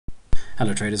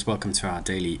Hello traders, welcome to our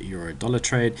daily euro dollar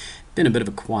trade. Been a bit of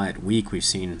a quiet week. We've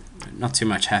seen not too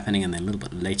much happening, and then a little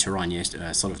bit later on,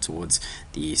 sort of towards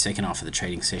the second half of the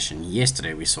trading session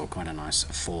yesterday, we saw quite a nice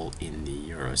fall in the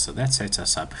euro. So that sets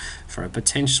us up for a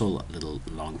potential little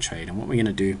long trade. And what we're going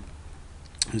to do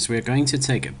is we're going to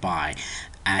take a buy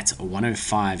at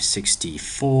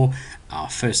 105.64. Our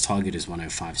first target is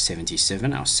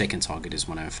 105.77. Our second target is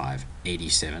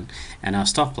 105.87. And our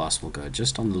stop loss will go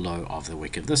just on the low of the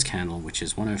wick of this candle, which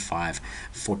is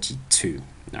 105.42.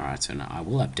 Alright, so now I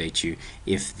will update you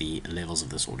if the levels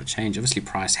of this order change. Obviously,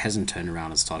 price hasn't turned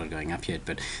around and started going up yet,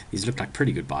 but these look like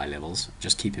pretty good buy levels.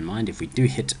 Just keep in mind, if we do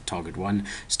hit target 1,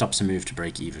 stops a move to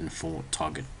break even for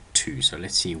target 2. So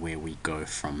let's see where we go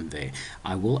from there.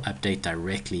 I will update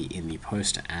directly in the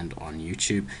post and on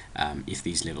YouTube if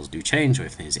these levels do change or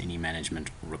if there's any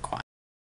management required.